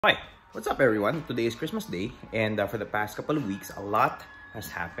Hi, what's up everyone? Today is Christmas Day and for the past couple of weeks a lot has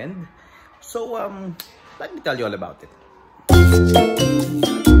happened. So let me tell you all about it.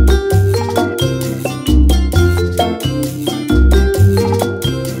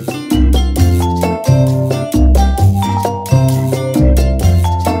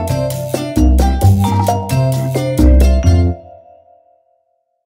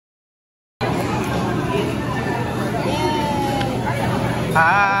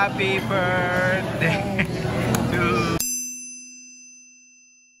 Happy birthday to...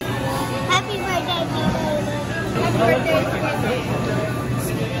 Happy birthday, Happy birthday.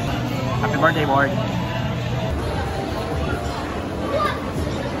 Happy birthday, boy.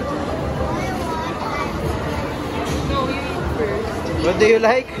 What do you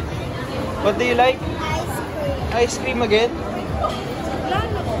like? What do you like? Ice cream. Ice cream again?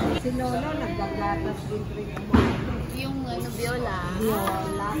 Si Lolo naggagatas din rin Yung viola.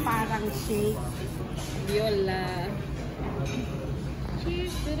 viola, parang shake. Viola.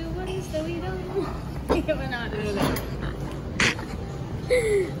 Cheers to the ones that we don't know.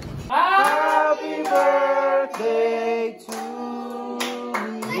 Happy birthday to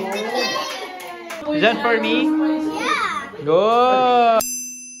you. Is that for me? Yeah. Good.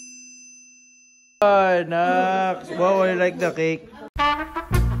 Nice. Wow, I like the cake.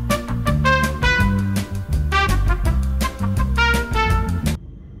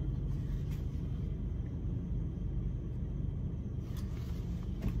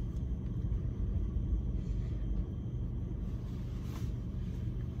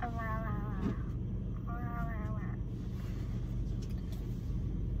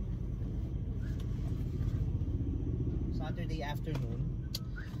 Saturday afternoon.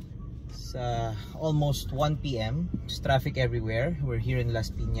 It's almost 1 p.m. There's traffic everywhere. We're here in Las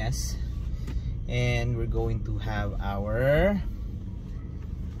Piñas and we're going to have our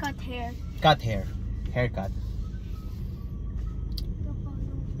haircut.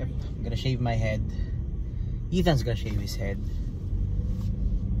 Yep, I'm gonna shave my head. Ethan's gonna shave his head.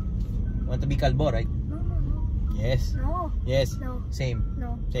 Want to be kalbo, right? No. Yes. No. Yes. No. Same.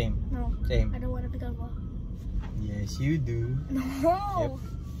 No. Same. No. Same. I don't want to become one. Yes, you do. No. Yep.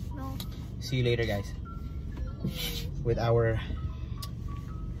 No. See you later, guys. With our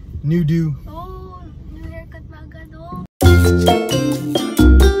new do. Oh, new haircut na agad. Oh.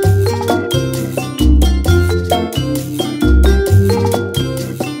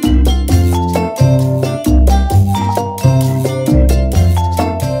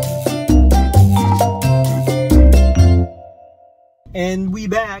 And we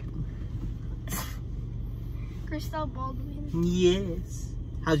back. Crystal Baldwin. Yes.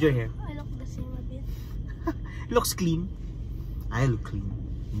 How's your hair? I look the same a bit. Looks clean. I look clean.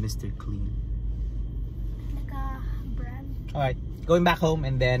 Mr. Clean. Like a brand. Alright. Going back home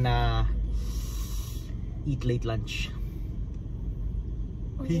and then eat late lunch.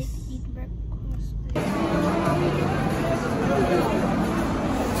 We Peace. eat breakfast.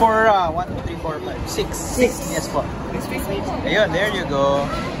 For 1, 2, 3, 4, 5, 6. 6. Yes po. Ayun, there you go.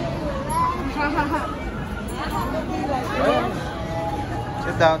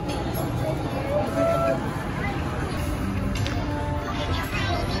 Sit down.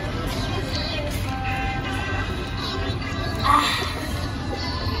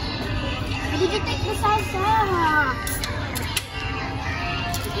 Did you take the salsa?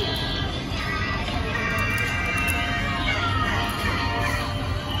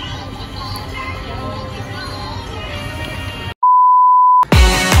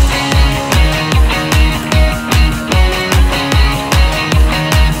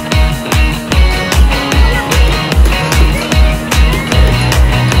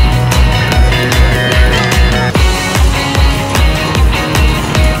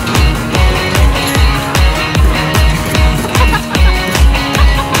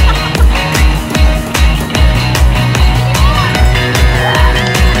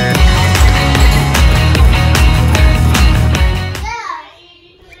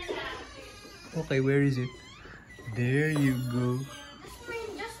 Okay, where is it? There you go.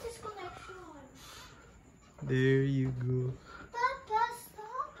 Justice Connection. There you go. Papa,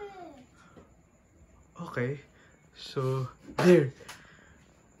 stop it. Okay. So, there.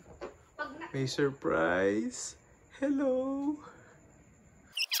 May surprise. Hello.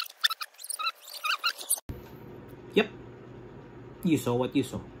 Yep. You saw what you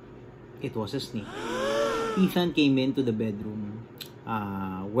saw. It was a snake. Ethan came into the bedroom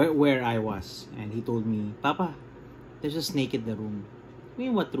where I was, and he told me, "Papa, there's a snake in the room." I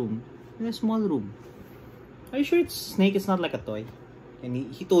mean, what room? In a small room. Are you sure it's snake? It's not like a toy. And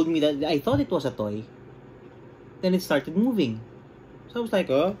he told me that I thought it was a toy. Then it started moving. So I was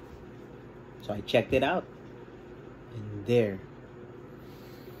like, oh. So I checked it out. And there.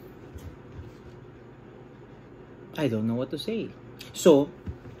 I don't know what to say. So,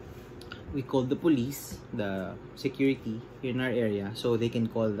 we called the police, the security in our area, so they can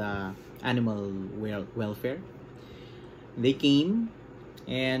call the animal welfare. They came,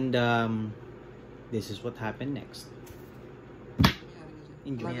 and this is what happened next.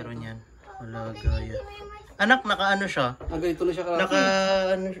 Meron yan. Wala gaya. Anak, naka-ano siya? Ganito na siya kalaki.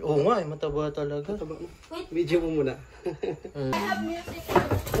 Naka-ano siya? Oo nga, mataba talaga. Video mo muna. I have music.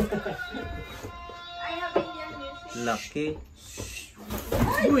 I have Indian music. Laki.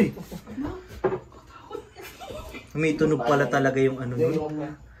 Uy! May tunog pala talaga yung ano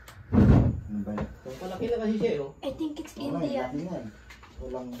nun. Malaki na kasi siya, I think it's India.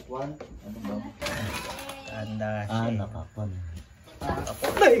 Walang kwan. Ano ba? Anda siya. Nakapon.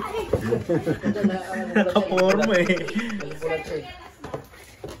 Nakaporma eh.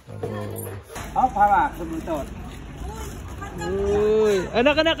 Oh, para. Sumunod. Uy!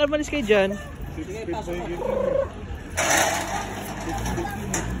 Anak, malis kayo dyan. Sige, pasok mo.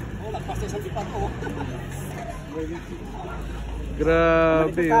 Oh, lagpas sa lipat ko.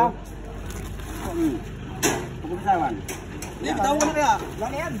 Grabe oh. Pagkasawan. Yan, tawo na kaya.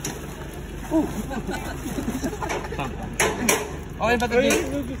 Lang yan. Okay, pati.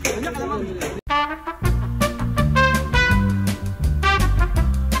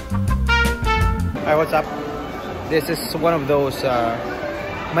 Hi, what's up? This is one of those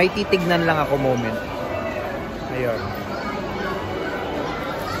may titignan lang ako moment. Ayun.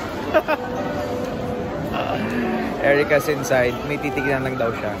 Erica's inside. May titignan lang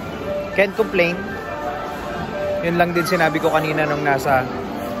daw siya. Can't complain. Yun lang din sinabi ko kanina nung nasa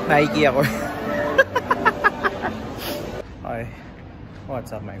Nike ako. Hi.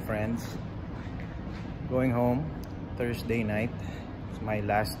 What's up, my friends? Going home. Thursday night. It's my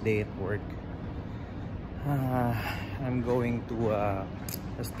last day at work. I'm going to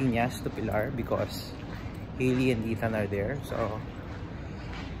Las Piñas to Pilar because Hailey and Ethan are there. So,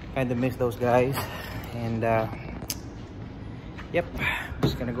 kind of miss those guys. And, yep.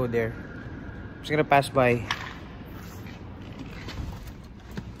 Just gonna go there. Just gonna pass by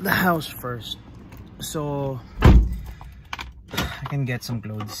the house first. So, I can get some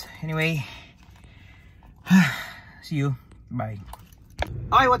clothes. Anyway, see you. Bye.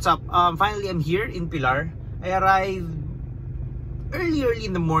 Okay, what's up? Finally, I'm here in Pilar. I arrived early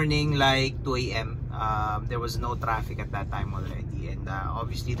in the morning, like 2 a.m. There was no traffic at that time already, and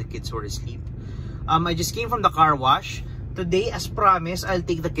obviously the kids were asleep. I just came from the car wash. Today, as promised, I'll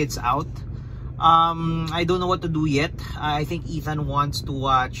take the kids out. I don't know what to do yet. I think Ethan wants to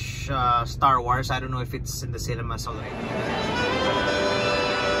watch Star Wars. I don't know if it's in the cinemas already.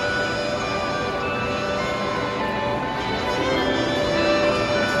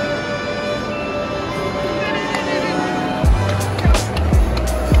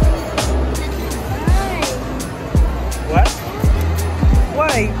 What?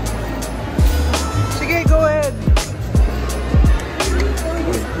 Why? Sige, go ahead.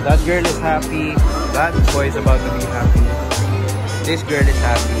 That girl is happy. That boy is about to be happy. This girl is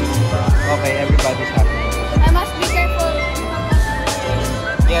happy. Okay, everybody's happy. I must be careful.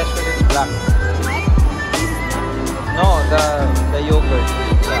 Yes, but it's black. No, the yogurt.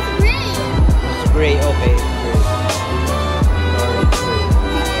 It's gray. It's gray. Okay, it's gray. Sorry, it's gray.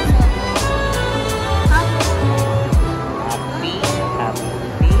 Happy, happy.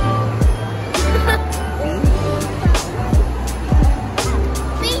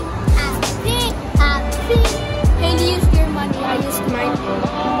 Hailey used your money. I used mine.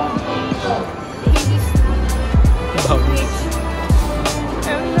 Hailey's Bounce.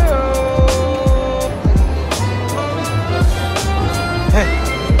 Hello.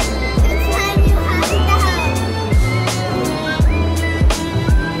 It's time you have the house.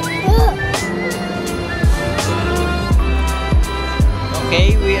 Okay,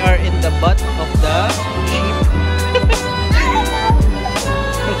 we are in the butt of the sheep.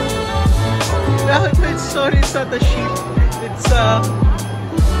 No, it's sorry, it's not a sheep. It's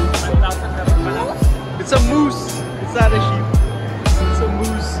a moose. It's not a sheep. It's a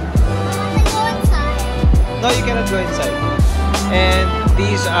moose. Can I go inside? No, you cannot go inside. And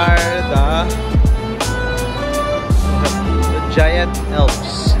these are the giant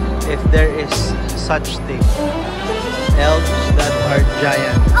elves, if there is such thing. Elves that are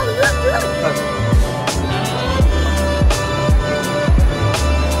giant. Oh, look.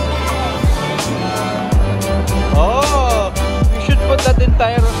 Oh, you should put that in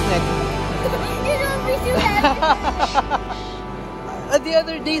Tyro's neck. You don't be too heavy. The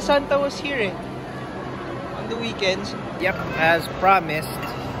other day, Santa was here eh. On the weekends. Yep, as promised,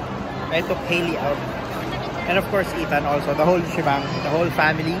 I took Haley out. And of course, Ethan also. The whole shebang, the whole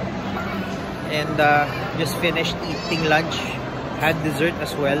family. And just finished eating lunch. Had dessert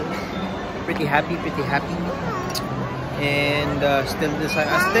as well. Pretty happy, pretty happy. And still undecided.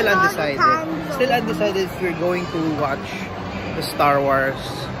 Still undecided if we're going to watch the Star Wars.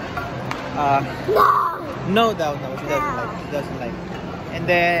 No, she doesn't like. And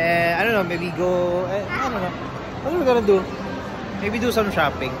then I don't know, maybe go. I don't know. What are we gonna do? Maybe do some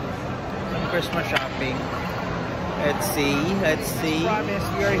shopping, some Christmas shopping. Let's see. Promise,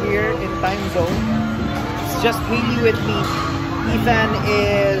 we are here in time zone. It's just Haley with me. Ethan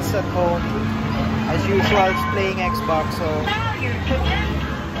is at home. As usual, he's playing Xbox, so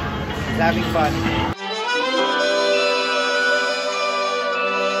he's having fun.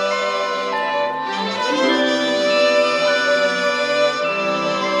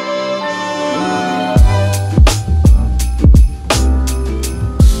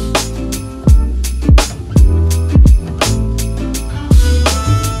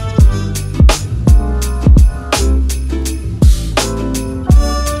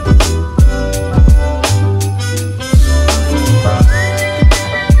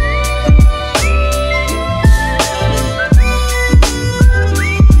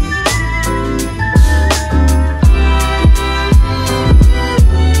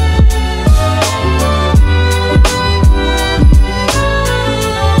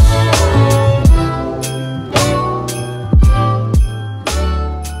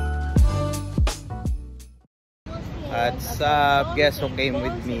 What's up? Guess who came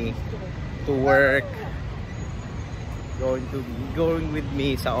with me to work? Going with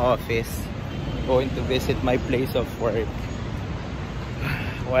me sa office. Going to visit my place of work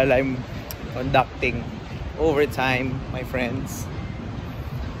while I'm conducting overtime, my friends.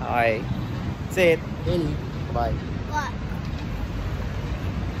 Okay. That's it. Bye. What?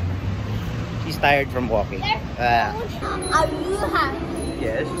 She's tired from walking. Are you happy?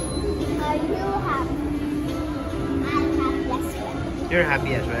 Yes. Are you happy? I'm happy as well. You're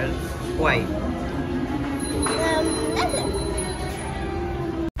happy as well? Why? That's it.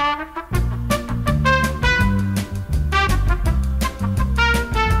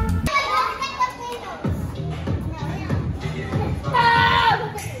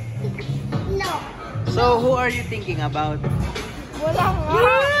 No. So, who are you thinking about? Wala nga.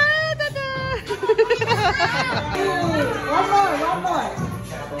 One more.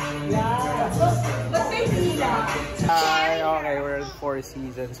 Okay, we're at Four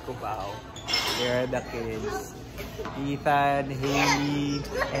Seasons, Cubao. Here are the kids. Ethan, Haley,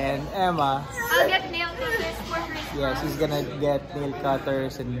 and Emma. I'll get nail cutters for Christmas. Yeah, she's gonna get nail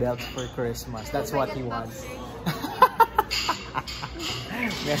cutters and belts for Christmas. That's what he wants.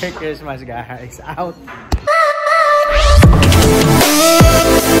 Merry Christmas, guys. Out.